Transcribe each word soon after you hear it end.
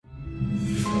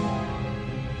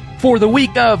For the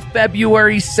week of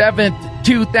February 7th,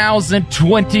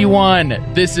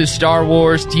 2021, this is Star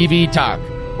Wars TV Talk,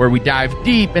 where we dive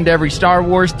deep into every Star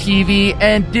Wars TV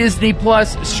and Disney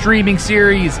Plus streaming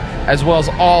series, as well as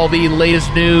all the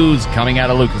latest news coming out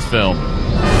of Lucasfilm.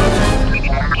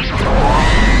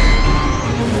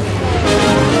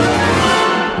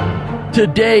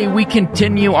 Today, we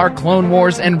continue our Clone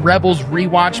Wars and Rebels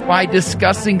rewatch by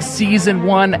discussing Season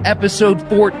 1, Episode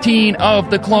 14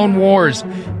 of The Clone Wars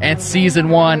and Season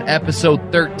 1, Episode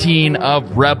 13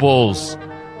 of Rebels.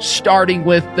 Starting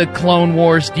with The Clone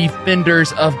Wars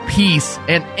Defenders of Peace,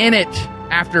 and in it,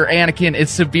 after Anakin is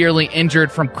severely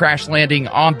injured from crash landing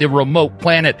on the remote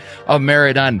planet of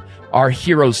Meridian, our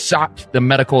heroes sought the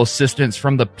medical assistance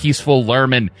from the peaceful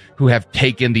Lurmen who have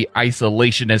taken the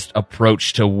isolationist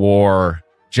approach to war.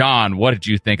 John, what did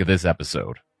you think of this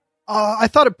episode? I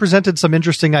thought it presented some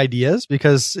interesting ideas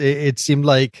because it seemed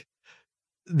like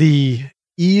the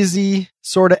easy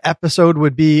sort of episode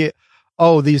would be,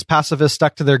 oh, these pacifists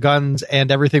stuck to their guns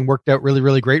and everything worked out really,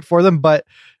 really great for them. But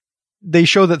they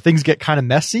show that things get kind of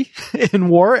messy in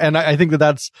war. And I think that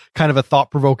that's kind of a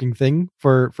thought-provoking thing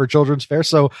for children's fare.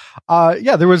 So,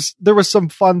 yeah, there was some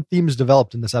fun themes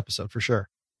developed in this episode for sure.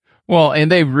 Well,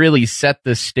 and they really set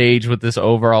the stage with this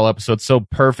overall episode so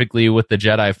perfectly with the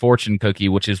Jedi fortune cookie,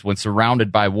 which is when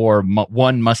surrounded by war,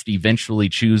 one must eventually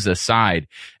choose a side.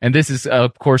 And this is,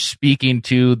 of course, speaking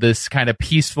to this kind of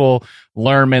peaceful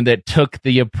Lurmen that took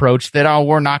the approach that, oh,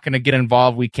 we're not going to get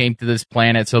involved. We came to this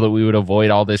planet so that we would avoid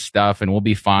all this stuff and we'll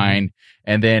be fine.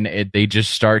 And then they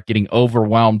just start getting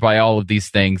overwhelmed by all of these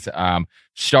things,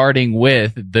 starting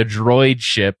with the droid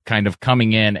ship kind of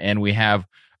coming in, and we have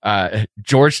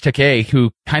George Takei,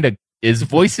 who kind of is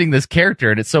voicing this character,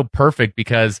 and it's so perfect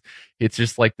because it's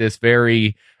just like this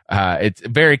it's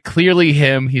very clearly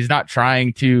him. He's not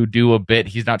trying to do a bit.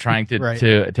 He's not trying to Right.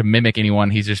 to mimic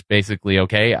anyone. He's just basically,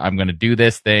 okay, I'm going to do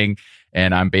this thing,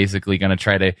 and I'm basically going to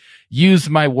try to use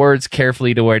my words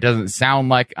carefully to where it doesn't sound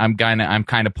like I'm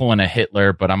kind of pulling a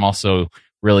Hitler, but I'm also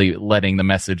really letting the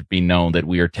message be known that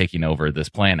we are taking over this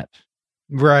planet.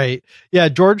 Right. Yeah.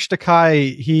 George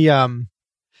Takei,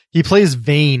 he plays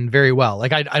vain very well.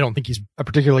 Like, I don't think he's a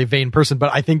particularly vain person,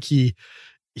 but I think he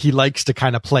likes to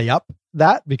kind of play up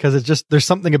that because it's just, there's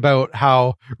something about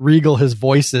how regal his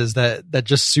voice is that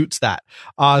just suits that.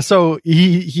 So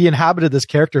he inhabited this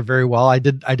character very well. I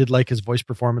did like his voice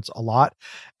performance a lot.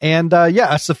 And,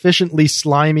 yeah, a sufficiently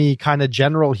slimy kind of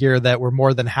general here that we're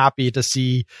more than happy to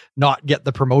see not get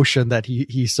the promotion that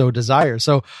he so desires.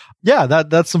 So yeah,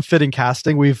 that's some fitting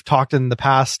casting. We've talked in the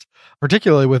past,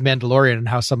 particularly with Mandalorian, and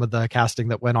how some of the casting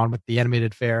that went on with the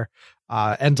animated fare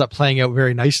ends up playing out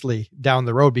very nicely down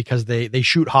the road because they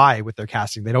shoot high with their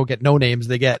casting. They don't get no names.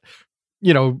 They get,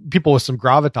 people with some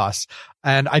gravitas.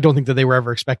 And I don't think that they were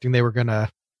ever expecting they were going to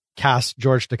cast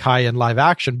George Takei in live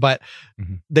action, but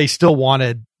they still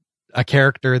wanted a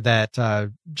character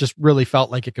that just really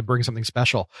felt like it could bring something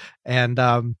special. And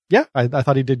yeah, I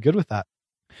thought he did good with that.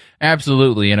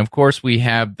 Absolutely. And of course, we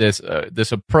have this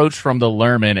approach from the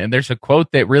Lurmen, and there's a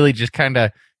quote that really just kind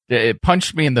of it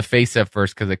punched me in the face at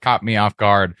first because it caught me off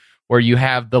guard, where you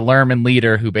have the Lurmen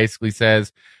leader who basically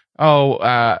says,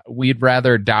 oh, we'd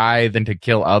rather die than to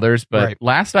kill others. But Right.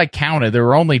 Last I counted, there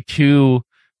were only 2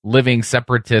 living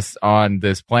separatists on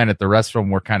this planet. The rest of them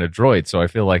were kind of droids. So I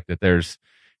feel like that there's,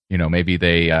 maybe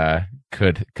they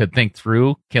could think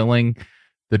through killing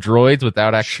the droids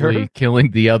without actually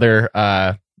killing the other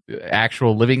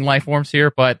actual living life forms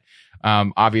here. But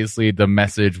obviously the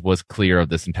message was clear of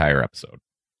this entire episode.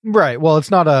 Right. Well,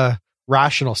 it's not a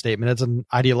rational statement. It's an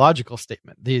ideological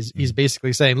statement. He's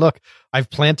basically saying, look, I've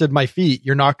planted my feet.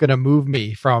 You're not going to move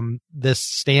me from this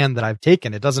stand that I've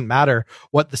taken. It doesn't matter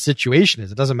what the situation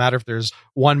is. It doesn't matter if there's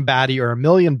one baddie or a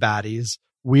million baddies.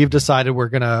 We've decided we're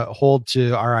going to hold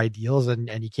to our ideals and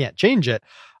you can't change it.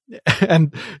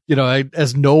 And,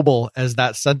 as noble as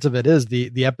that sentiment is,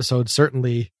 the episode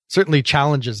certainly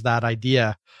challenges that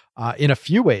idea in a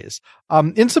few ways.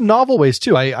 In some novel ways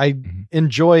too. I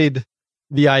enjoyed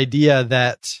the idea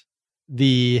that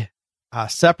the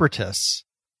separatists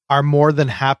are more than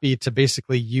happy to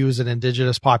basically use an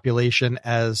indigenous population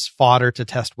as fodder to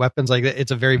test weapons. Like,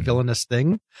 it's a very villainous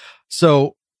thing.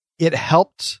 So it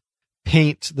helped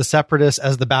paint the separatists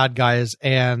as the bad guys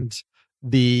and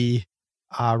the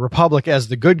Republic as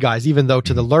the good guys, even though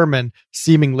to the Lurmen,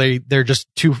 seemingly they're just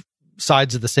two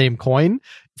sides of the same coin.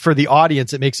 for the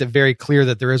audience, it makes it very clear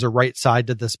that there is a right side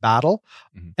to this battle.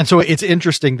 Mm-hmm. And so it's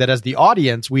interesting that as the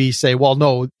audience, we say, well,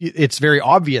 no, it's very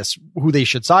obvious who they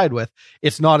should side with.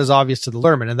 It's not as obvious to the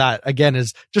Lurmen. And that, again,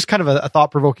 is just kind of a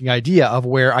thought-provoking idea of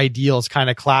where ideals kind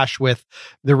of clash with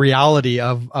the reality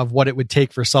of what it would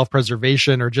take for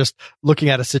self-preservation, or just looking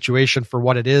at a situation for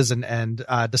what it is and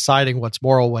deciding what's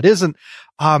moral, what isn't.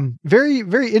 Very,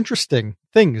 very interesting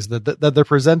things that they're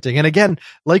presenting. And again,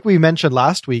 like we mentioned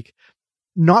last week,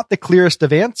 not the clearest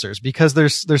of answers, because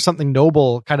there's something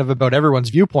noble kind of about everyone's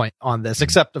viewpoint on this,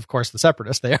 except of course the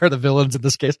Separatists. They are the villains in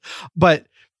this case, but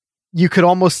you could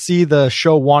almost see the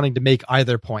show wanting to make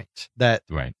either point, that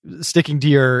sticking to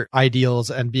your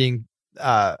ideals and being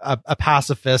a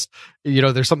pacifist,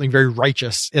 there's something very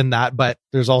righteous in that, but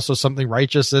there's also something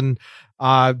righteous in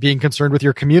being concerned with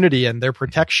your community and their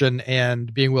protection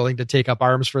and being willing to take up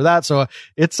arms for that. So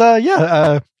it's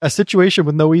a situation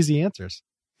with no easy answers.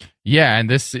 Yeah,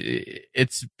 and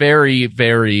it's very,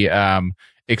 very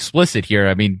explicit here.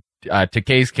 I mean,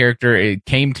 Takei's character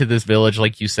came to this village,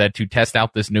 like you said, to test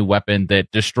out this new weapon that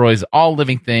destroys all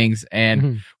living things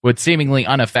and would seemingly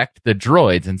unaffect the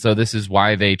droids. And so this is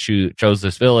why they chose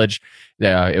this village.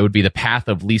 It would be the path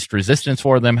of least resistance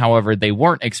for them. However, they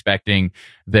weren't expecting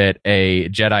that a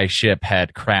Jedi ship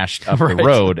had crashed up the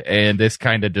road, and this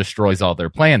kind of destroys all their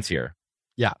plans here.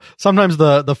 Yeah, sometimes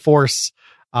the Force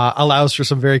allows for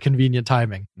some very convenient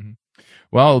timing.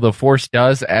 Well, the Force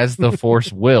does as the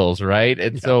Force wills, right?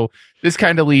 And so this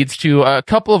kind of leads to a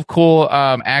couple of cool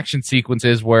action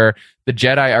sequences where the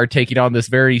Jedi are taking on this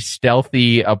very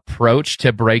stealthy approach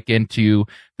to break into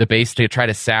the base to try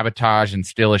to sabotage and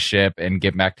steal a ship and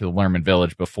get back to the Lurmen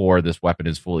village before this weapon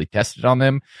is fully tested on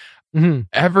them.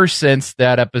 Ever since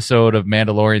that episode of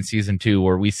Mandalorian season 2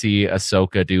 where we see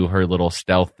Ahsoka do her little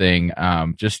stealth thing,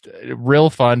 just real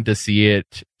fun to see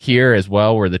it here as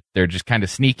well, where they're just kind of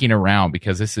sneaking around,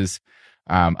 because this is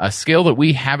a skill that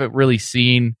we haven't really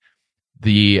seen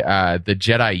the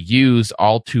Jedi use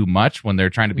all too much when they're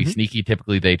trying to be sneaky.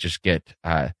 Typically they just get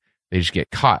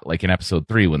caught, like in episode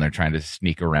 3 when they're trying to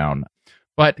sneak around.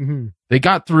 But they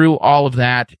got through all of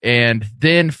that, and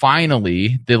then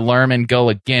finally the Lurmen go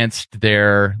against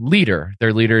their leader.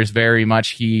 Their leader is very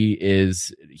much,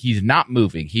 he's not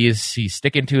moving. He's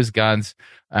sticking to his guns,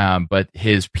 but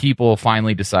his people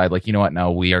finally decide, like, you know what,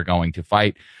 no, we are going to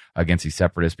fight against these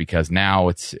Separatists, because now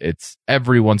it's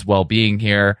everyone's well-being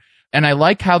here. And I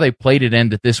like how they played it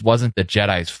in that this wasn't the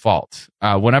Jedi's fault.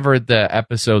 Whenever the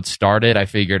episode started, I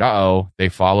figured, they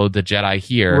followed the Jedi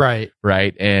here.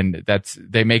 Right. And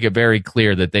they make it very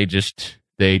clear that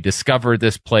they discovered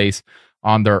this place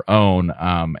on their own.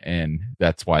 And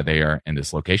that's why they are in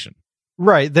this location.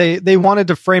 Right. They wanted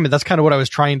to frame it. That's kind of what I was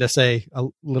trying to say a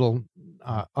little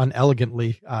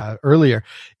unelegantly earlier,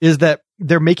 is that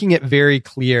they're making it very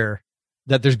clear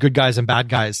that there's good guys and bad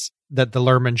guys that the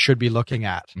Lurmen should be looking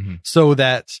at, so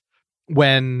that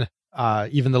when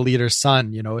even the leader's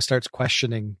son, starts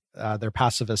questioning their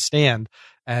pacifist stand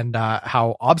and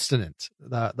how obstinate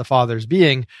the father's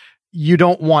being, you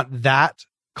don't want that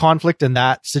conflict and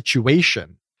that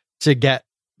situation to get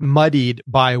muddied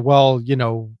by,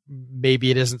 maybe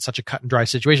it isn't such a cut and dry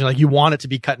situation. Like, you want it to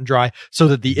be cut and dry so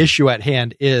that the issue at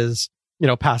hand is,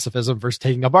 pacifism versus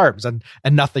taking up arms and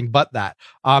nothing but that.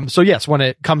 So yes, when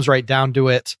it comes right down to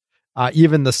it,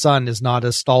 even the son is not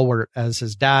as stalwart as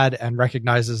his dad, and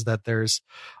recognizes that there's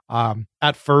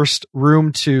at first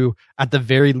room to, at the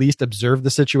very least, observe the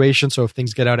situation. So if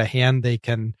things get out of hand, they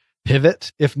can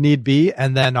pivot if need be.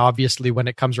 And then obviously when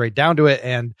it comes right down to it,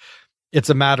 and it's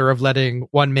a matter of letting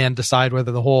one man decide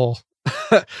whether the whole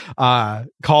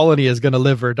colony is going to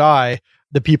live or die,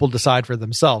 the people decide for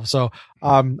themselves. So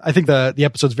I think the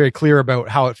episode's very clear about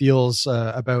how it feels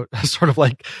about sort of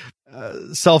like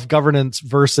self-governance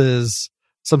versus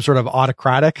some sort of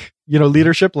autocratic,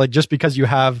 leadership. Like, just because you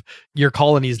have your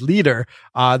colony's leader,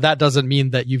 that doesn't mean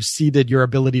that you've ceded your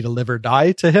ability to live or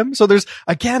die to him. So there's,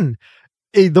 again,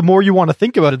 the more you want to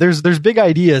think about it, there's big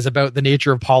ideas about the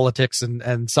nature of politics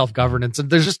and self-governance. And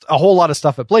there's just a whole lot of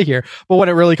stuff at play here. But when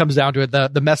it really comes down to it,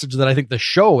 the message that I think the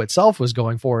show itself was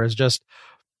going for is just,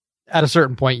 at a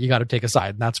certain point, you got to take a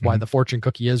side. And that's why the fortune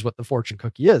cookie is what the fortune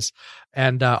cookie is.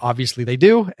 And obviously they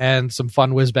do. And some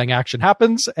fun whiz bang action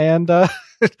happens. And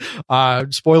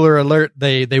spoiler alert,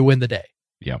 they win the day.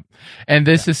 Yeah. And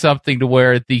this is something to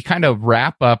where the kind of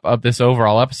wrap up of this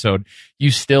overall episode, you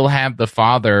still have the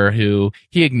father who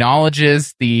he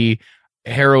acknowledges the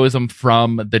heroism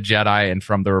from the Jedi and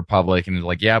from the Republic, and is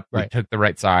like, yep, we took the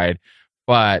right side,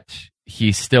 but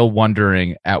he's still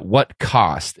wondering at what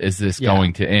cost is this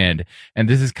going to end. And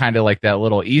this is kind of like that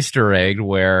little Easter egg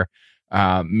where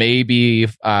Maybe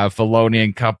Filoni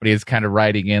and company is kind of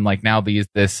writing in like now this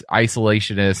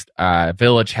isolationist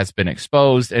village has been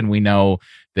exposed, and we know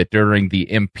that during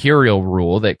the imperial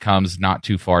rule that comes not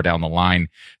too far down the line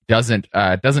doesn't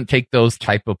take those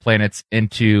type of planets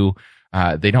into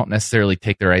they don't necessarily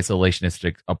take their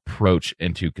isolationistic approach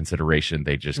into consideration.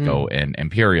 They just go and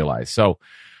imperialize. So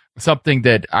something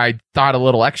that I thought a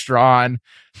little extra on,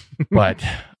 but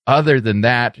other than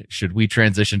that, should we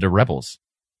transition to Rebels?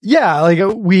 Yeah, like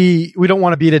we don't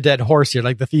want to beat a dead horse here.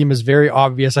 Like the theme is very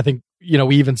obvious. I think,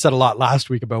 we even said a lot last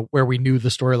week about where we knew the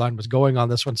storyline was going on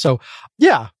this one. So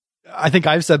yeah, I think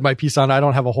I've said my piece on it. I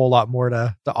don't have a whole lot more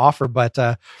to offer, but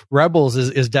Rebels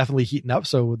is definitely heating up.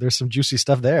 So there's some juicy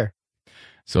stuff there.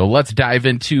 So let's dive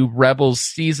into Rebels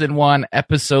Season 1,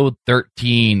 Episode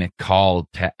 13, Call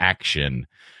to Action.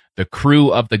 The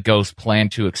crew of the Ghost plan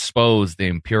to expose the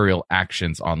Imperial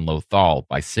actions on Lothal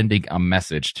by sending a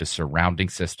message to surrounding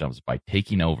systems by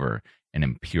taking over an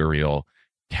Imperial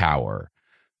tower.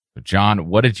 So John,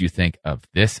 what did you think of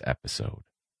this episode?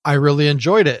 I really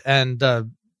enjoyed it. And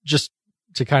just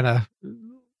to kind of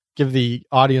give the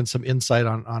audience some insight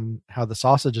on how the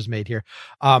sausage is made here.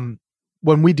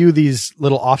 When we do these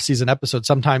little off-season episodes,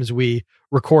 sometimes we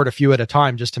record a few at a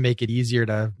time just to make it easier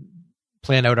to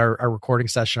plan out our recording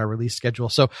session, our release schedule.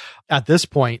 So at this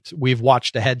point, we've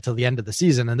watched ahead till the end of the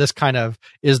season. And this kind of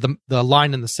is the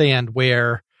line in the sand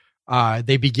where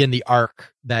they begin the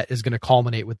arc that is going to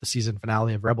culminate with the season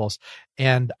finale of Rebels.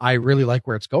 And I really like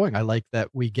where it's going. I like that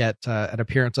we get an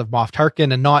appearance of Moff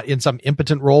Tarkin, and not in some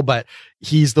impotent role, but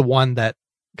he's the one that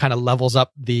kind of levels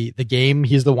up the game.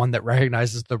 He's the one that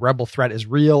recognizes the rebel threat is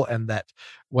real, and that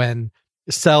when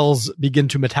cells begin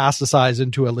to metastasize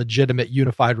into a legitimate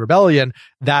unified rebellion,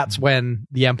 that's when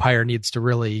the Empire needs to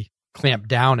really clamp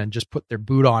down and just put their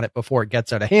boot on it before it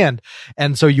gets out of hand.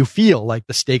 And so you feel like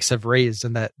the stakes have raised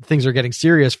and that things are getting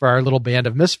serious for our little band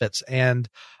of misfits. And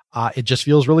it just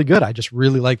feels really good. I just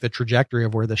really like the trajectory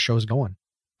of where this show's going.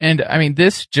 And I mean,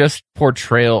 this just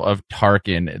portrayal of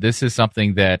Tarkin, this is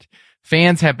something that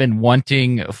fans have been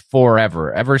wanting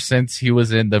forever, ever since he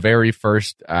was in the very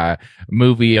first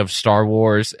movie of Star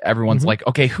Wars. Everyone's like,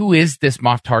 okay, who is this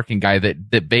Moff Tarkin guy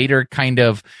that Vader kind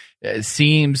of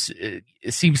seems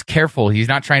careful. He's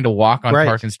not trying to walk on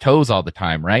Tarkin's toes all the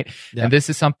time, right? Yeah. And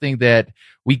this is something that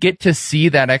we get to see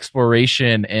that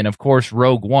exploration in, of course,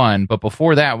 Rogue One. But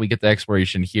before that, we get the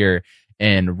exploration here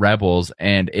in Rebels.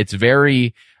 And it's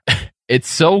it's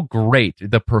so great.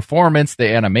 The performance, the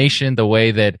animation, the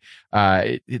way that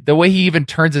he even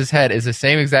turns his head is the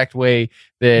same exact way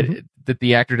that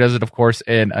the actor does it, of course,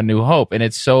 in A New Hope. And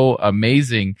it's so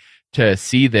amazing to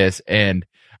see this, and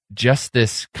just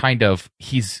this kind of,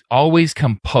 he's always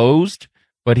composed,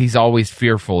 but he's always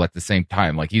fearful at the same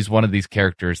time. Like, he's one of these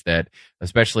characters that,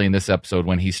 especially in this episode,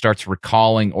 when he starts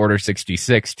recalling Order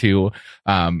 66 to,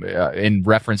 in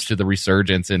reference to the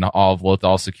resurgence and all of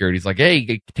Lothal security, he's like,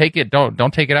 hey, take it,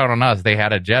 don't take it out on us. They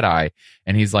had a Jedi.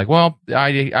 And he's like, well,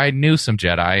 I knew some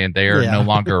Jedi and they are no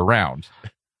longer around.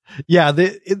 Yeah.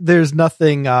 There's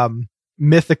nothing,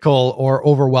 mythical or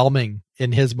overwhelming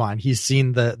in his mind. He's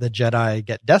seen the Jedi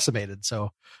get decimated.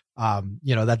 So,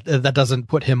 that doesn't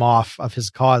put him off of his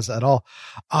cause at all.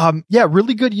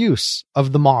 Really good use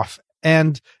of the Moff.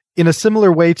 And in a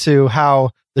similar way to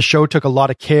how the show took a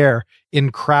lot of care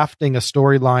in crafting a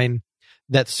storyline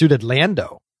that suited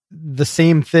Lando, the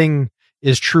same thing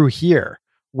is true here,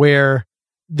 where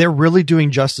they're really doing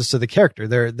justice to the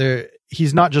character.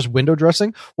 He's not just window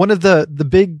dressing. One of the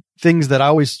big things that I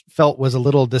always felt was a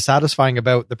little dissatisfying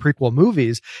about the prequel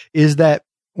movies is that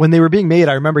when they were being made,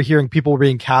 I remember hearing people were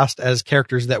being cast as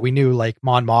characters that we knew, like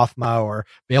Mon Mothma or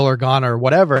Bail Organa or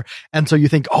whatever. And so you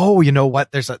think, oh, you know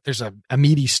what? There's a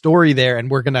meaty story there, and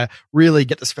we're going to really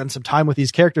get to spend some time with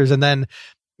these characters. And then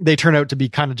they turn out to be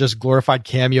kind of just glorified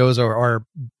cameos or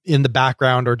in the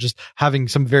background, or just having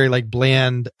some very like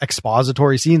bland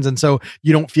expository scenes. And so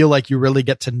you don't feel like you really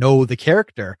get to know the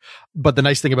character. But the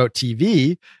nice thing about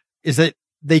TV is that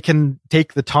they can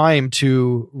take the time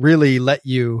to really let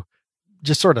you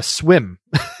just sort of swim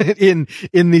in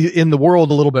the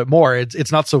world a little bit more.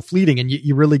 It's not so fleeting, and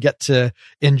you really get to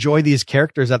enjoy these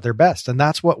characters at their best. And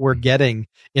that's what we're getting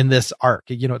in this arc.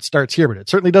 It starts here, but it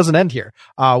certainly doesn't end here,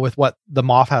 with what the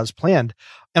Moff has planned.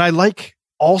 And I like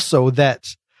also that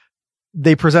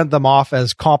they present the Moff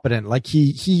as competent. Like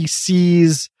he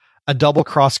sees a double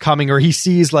cross coming, or he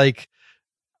sees like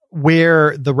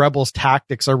where the rebels'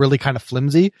 tactics are really kind of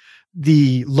flimsy.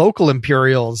 The local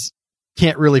Imperials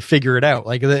can't really figure it out.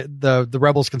 Like the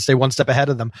rebels can stay one step ahead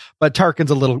of them, but Tarkin's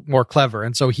a little more clever.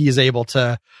 And so he is able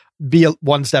to be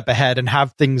one step ahead and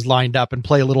have things lined up and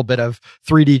play a little bit of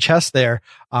 3D chess there,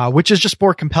 which is just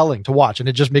more compelling to watch, and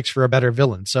it just makes for a better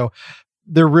villain. So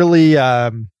they're really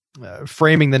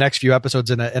framing the next few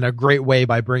episodes in a great way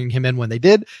by bringing him in when they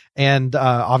did, and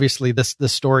obviously this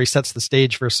story sets the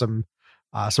stage for some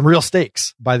real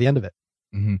stakes by the end of it.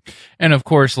 Mm-hmm. And of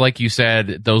course, like you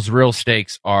said, those real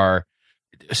stakes are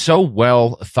so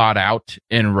well thought out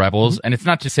in Rebels. And it's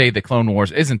not to say that Clone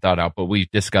Wars isn't thought out, but we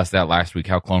discussed that last week,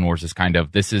 how Clone Wars is kind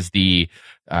of, this is the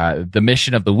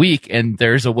mission of the week, and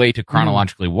there's a way to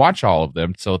chronologically watch all of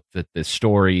them so that the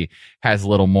story has a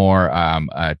little more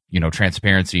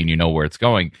transparency, and you know where it's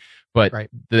going. But right.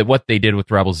 What they did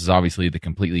with Rebels is obviously the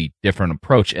completely different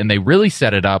approach, and they really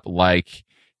set it up like,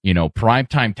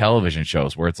 primetime television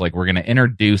shows, where it's like, we're going to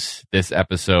introduce this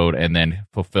episode and then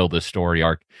fulfill this story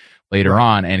arc later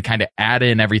on, and kind of add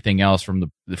in everything else from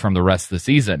the rest of the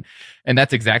season. And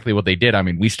that's exactly what they did. I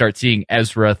mean, we start seeing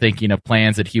Ezra thinking of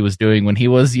plans that he was doing when he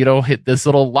was, hit this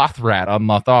little Lothrat on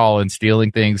Lothal and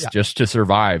stealing things just to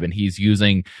survive. And he's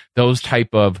using those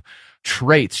type of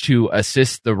traits to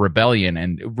assist the rebellion,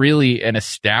 and really an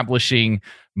establishing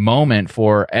moment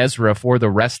for Ezra for the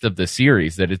rest of the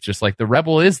series, that it's just like the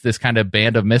Rebel is this kind of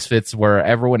band of misfits where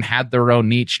everyone had their own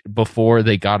niche before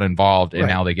they got involved, and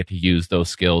now they get to use those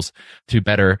skills to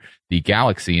better the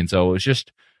galaxy. And so it was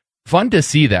just fun to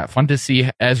see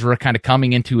Ezra kind of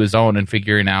coming into his own and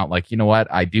figuring out, like, you know what,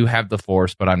 I do have the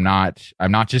Force, but I'm not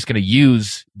just going to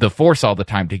use the Force all the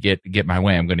time to get my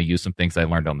way. I'm going to use some things I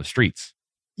learned on the streets.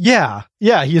 Yeah.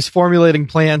 He's formulating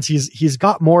plans. He's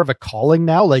got more of a calling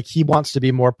now. Like, he wants to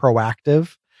be more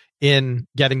proactive in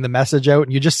getting the message out,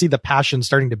 and you just see the passion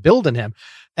starting to build in him.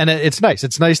 And it's nice.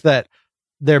 It's nice that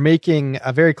they're making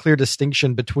a very clear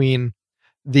distinction between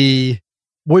the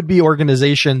would-be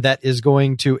organization that is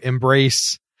going to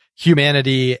embrace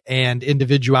humanity and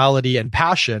individuality and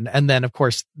passion, and then, of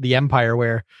course, the Empire,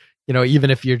 where,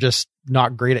 even if you're just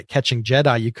not great at catching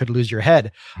Jedi, you could lose your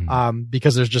head,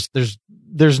 because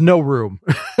there's no room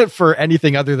for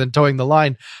anything other than towing the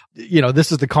line.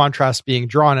 This is the contrast being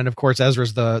drawn. And of course,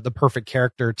 Ezra's the perfect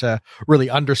character to really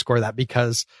underscore that,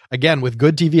 because again, with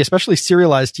good TV, especially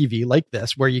serialized TV like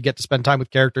this, where you get to spend time with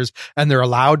characters and they're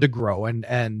allowed to grow,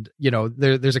 and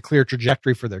there's a clear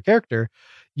trajectory for their character,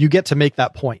 you get to make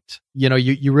that point.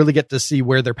 You really get to see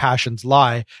where their passions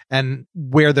lie and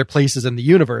where their place is in the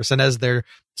universe. And as they're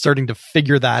starting to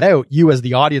figure that out, you as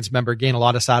the audience member gain a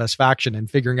lot of satisfaction in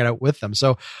figuring it out with them.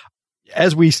 So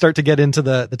as we start to get into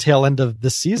the tail end of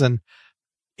this season,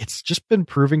 it's just been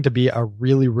proving to be a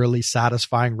really, really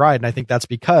satisfying ride. And I think that's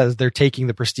because they're taking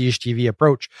the prestige TV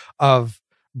approach of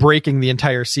breaking the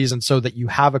entire season so that you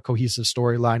have a cohesive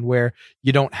storyline where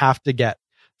you don't have to get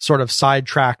sort of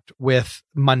sidetracked with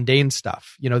mundane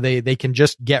stuff. They can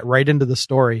just get right into the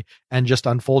story and just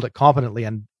unfold it competently.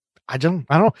 And I don't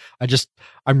know.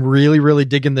 I'm really, really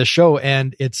digging this show,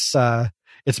 and it's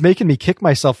making me kick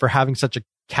myself for having such a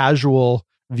casual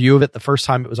view of it the first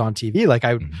time it was on TV. Like,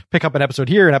 I would pick up an episode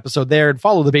here, an episode there, and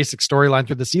follow the basic storyline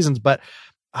through the seasons. But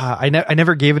I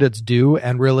never gave it its due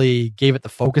and really gave it the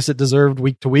focus it deserved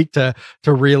week to week to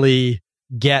really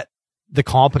get the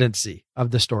competency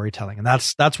of the storytelling. And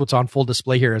that's what's on full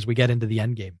display here as we get into the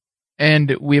end game.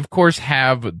 And we, of course,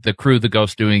 have the Crew of the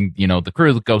Ghost doing, the Crew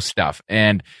of the Ghost stuff.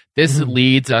 And this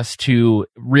leads us to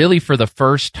really, for the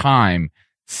first time,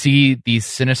 see these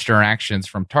sinister actions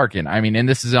from Tarkin. I mean, and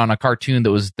this is on a cartoon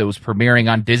that was premiering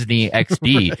on Disney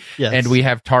XD. Yes. And we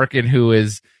have Tarkin, who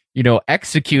is,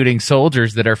 executing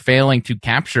soldiers that are failing to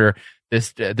capture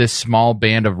this small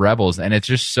band of rebels. And it's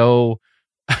just so...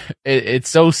 it's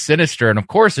so sinister, and of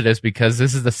course it is, because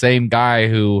this is the same guy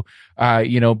who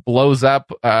blows up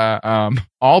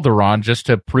Alderaan just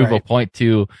to prove a point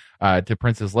to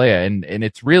Princess Leia, and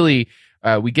it's really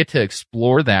we get to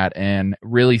explore that and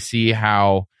really see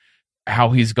how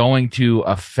he's going to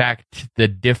affect the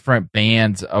different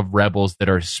bands of rebels that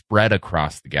are spread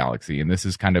across the galaxy. And this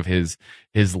is kind of his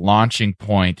launching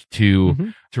point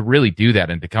to really do that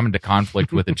and to come into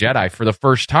conflict with the Jedi for the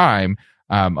first time.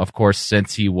 Of course,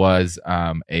 since he was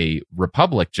a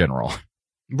Republic general.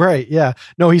 Right. Yeah.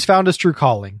 No, he's found his true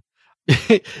calling.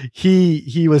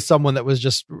 He was someone that was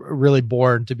just really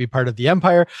born to be part of the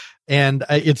Empire. And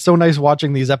it's so nice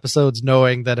watching these episodes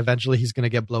knowing that eventually he's going to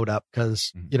get blowed up,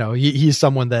 because, he's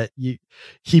someone that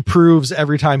he proves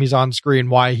every time he's on screen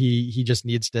why he just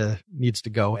needs to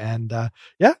go. And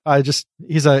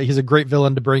he's a great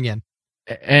villain to bring in.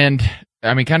 And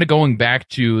I mean, kind of going back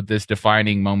to this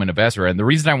defining moment of Ezra, and the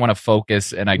reason I want to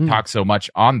focus and I talk so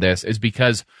much on this is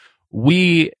because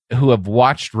we who have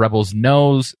watched Rebels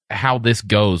knows how this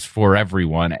goes for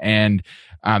everyone. And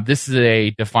This is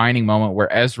a defining moment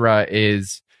where Ezra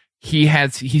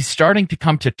he's starting to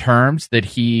come to terms that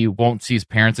he won't see his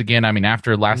parents again. I mean,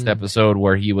 after last episode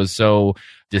where he was so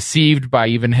deceived by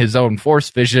even his own Force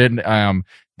vision,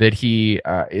 that he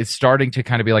is starting to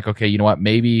kind of be like, okay, you know what,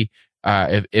 maybe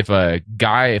if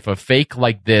a fake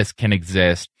like this can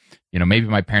exist, maybe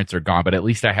my parents are gone, but at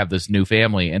least I have this new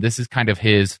family. And this is kind of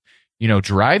his,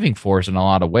 driving force in a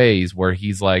lot of ways, where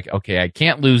he's like, okay, I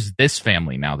can't lose this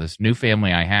family now, this new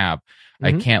family I have,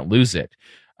 I can't lose it.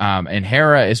 And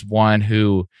Hera is one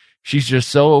who she's just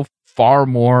so far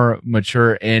more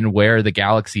mature in where the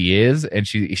galaxy is, and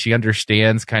she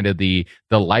understands kind of the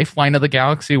lifeline of the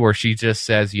galaxy, where she just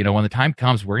says, when the time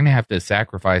comes, we're going to have to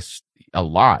sacrifice a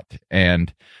lot,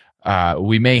 and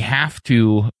we may have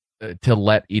to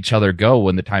let each other go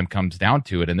when the time comes down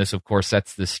to it. And this, of course,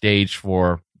 sets the stage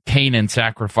for Kanan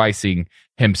sacrificing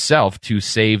himself to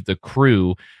save the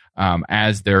crew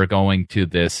as they're going to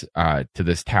this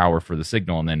tower for the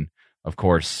signal. And then, of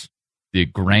course, the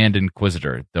Grand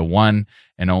Inquisitor, the one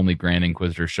and only Grand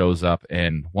Inquisitor, shows up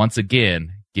and once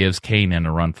again gives Kanan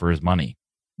a run for his money.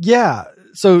 Yeah.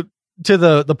 So to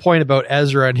the point about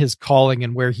Ezra and his calling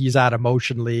and where he's at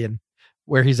emotionally and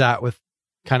where he's at with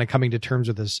kind of coming to terms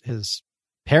with his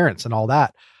parents and all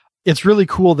that, it's really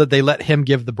cool that they let him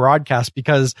give the broadcast,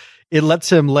 because it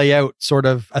lets him lay out sort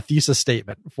of a thesis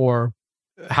statement for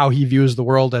how he views the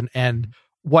world and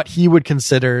what he would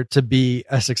consider to be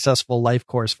a successful life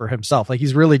course for himself. Like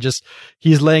he's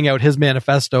laying out his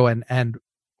manifesto and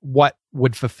what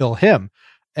would fulfill him.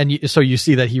 And so you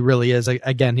see that he really is,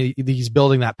 again, he's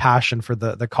building that passion for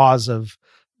the cause of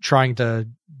trying to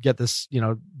get this,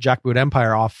 jackboot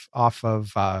empire off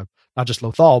of, not just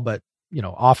Lothal, but,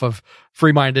 off of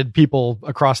free-minded people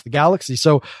across the galaxy.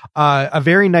 So, a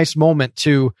very nice moment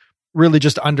to really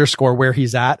just underscore where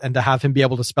he's at and to have him be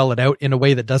able to spell it out in a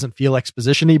way that doesn't feel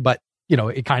exposition-y, but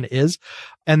it kind of is.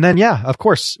 And then, yeah, of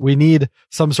course, we need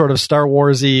some sort of Star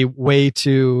Wars-y way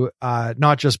to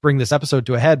not just bring this episode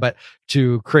to a head, but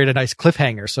to create a nice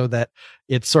cliffhanger so that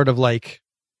it's sort of like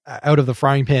out of the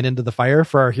frying pan into the fire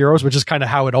for our heroes, which is kind of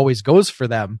how it always goes for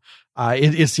them.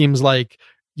 It seems like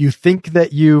you think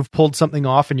that you've pulled something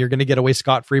off and you're going to get away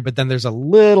scot-free, but then there's a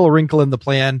little wrinkle in the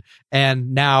plan,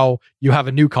 and now you have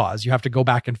a new cause. You have to go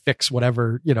back and fix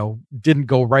whatever, didn't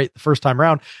go right the first time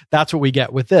around. That's what we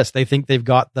get with this. They think they've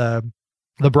got the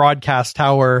broadcast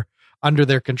tower under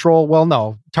their control. Well,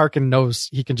 no, Tarkin knows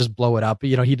he can just blow it up.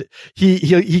 He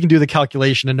can do the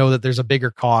calculation and know that there's a bigger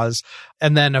cause.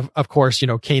 And then of course,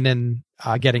 Kanan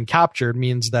getting captured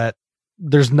means that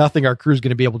there's nothing our crew's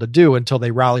going to be able to do until they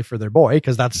rally for their boy,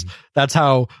 because that's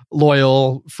how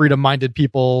loyal, freedom-minded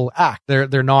people act.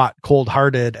 They're not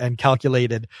cold-hearted and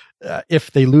calculated. If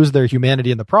they lose their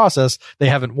humanity in the process, they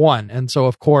haven't won. And so,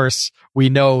 of course, we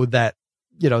know that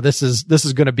this is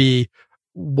going to be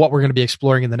what we're going to be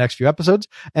exploring in the next few episodes.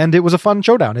 And it was a fun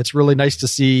showdown. It's really nice to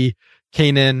see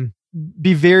Kanan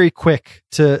be very quick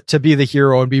to be the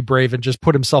hero and be brave and just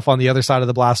put himself on the other side of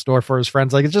the blast door for his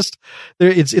friends. Like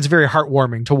it's very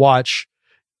heartwarming to watch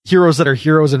heroes that are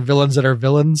heroes and villains that are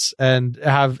villains and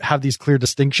have these clear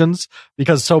distinctions,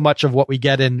 because so much of what we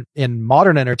get in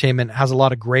modern entertainment has a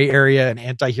lot of gray area and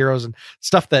anti-heroes and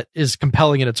stuff that is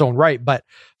compelling in its own right. But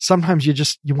sometimes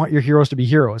you want your heroes to be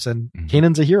heroes, and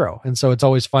Kanan's a hero. And so it's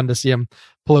always fun to see him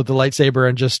pull out the lightsaber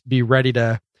and just be ready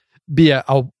to be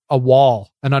a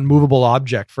wall, an unmovable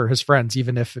object for his friends,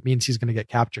 even if it means he's going to get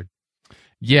captured.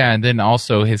 Yeah, and then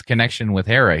also his connection with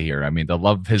Hera here. I mean, the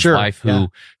love of his life,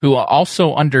 who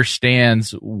also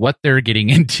understands what they're getting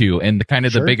into and the kind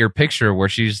of the bigger picture, where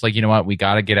she's like, you know what, we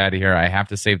got to get out of here. I have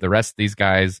to save the rest of these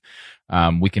guys.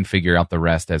 We can figure out the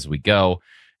rest as we go.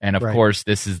 And of course,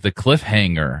 this is the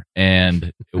cliffhanger,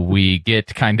 and we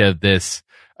get kind of this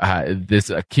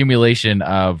accumulation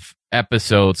of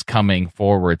episodes coming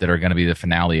forward that are going to be the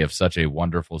finale of such a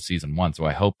wonderful season 1. So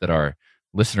I hope that our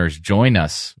listeners join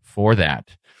us for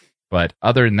that. But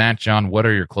other than that, John, what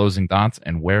are your closing thoughts,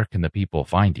 and where can the people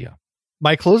find you?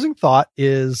 My closing thought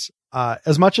is,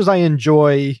 as much as I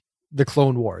enjoy the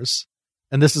Clone Wars,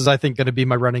 and this is, I think, going to be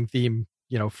my running theme,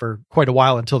 for quite a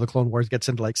while until the Clone Wars gets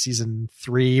into like season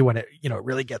 3, when it, it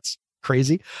really gets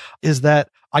crazy, is that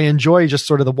I enjoy just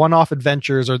sort of the one-off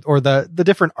adventures or the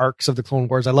different arcs of the Clone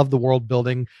Wars. I love the world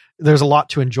building. There's a lot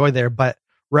to enjoy there, but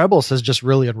Rebels has just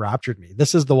really enraptured me.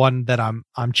 This is the one that I'm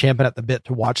champing at the bit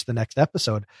to watch the next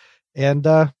episode. And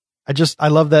I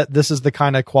love that this is the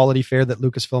kind of quality fare that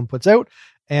Lucasfilm puts out.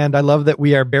 And I love that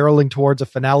we are barreling towards a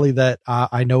finale that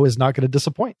I know is not going to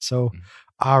disappoint. So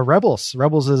Rebels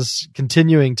is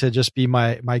continuing to just be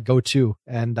my go-to.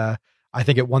 And I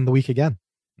think it won the week again.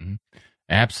 Mm-hmm.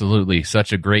 Absolutely.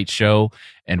 Such a great show.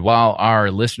 And while our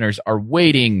listeners are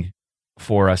waiting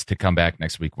for us to come back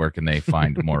next week, where can they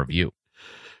find more of you?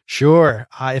 Sure.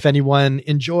 If anyone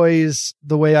enjoys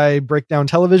the way I break down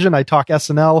television, I talk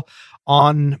SNL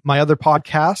on my other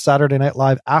podcast, Saturday Night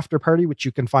Live After Party, which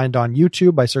you can find on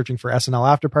YouTube by searching for SNL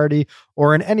After Party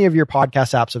or in any of your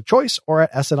podcast apps of choice or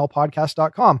at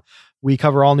snlpodcast.com. We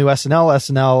cover all new SNL.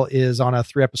 SNL is on a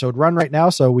 3-episode run right now,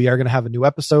 so we are going to have a new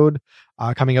episode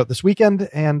coming out this weekend,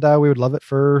 and we would love it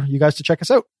for you guys to check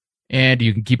us out. And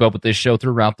you can keep up with this show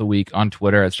throughout the week on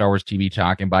Twitter at Star Wars TV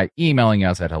Talk and by emailing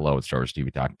us at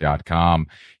hello@StarWarsTVTalk.com.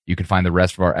 You can find the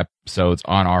rest of our episodes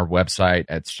on our website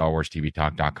at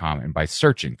StarWarsTVTalk.com and by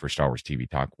searching for Star Wars TV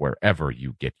Talk wherever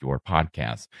you get your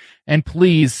podcasts. And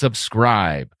please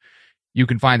subscribe. You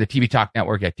can find the TV Talk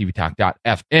Network at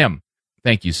tvtalk.fm.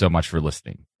 Thank you so much for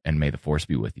listening, and may the Force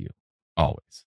be with you always.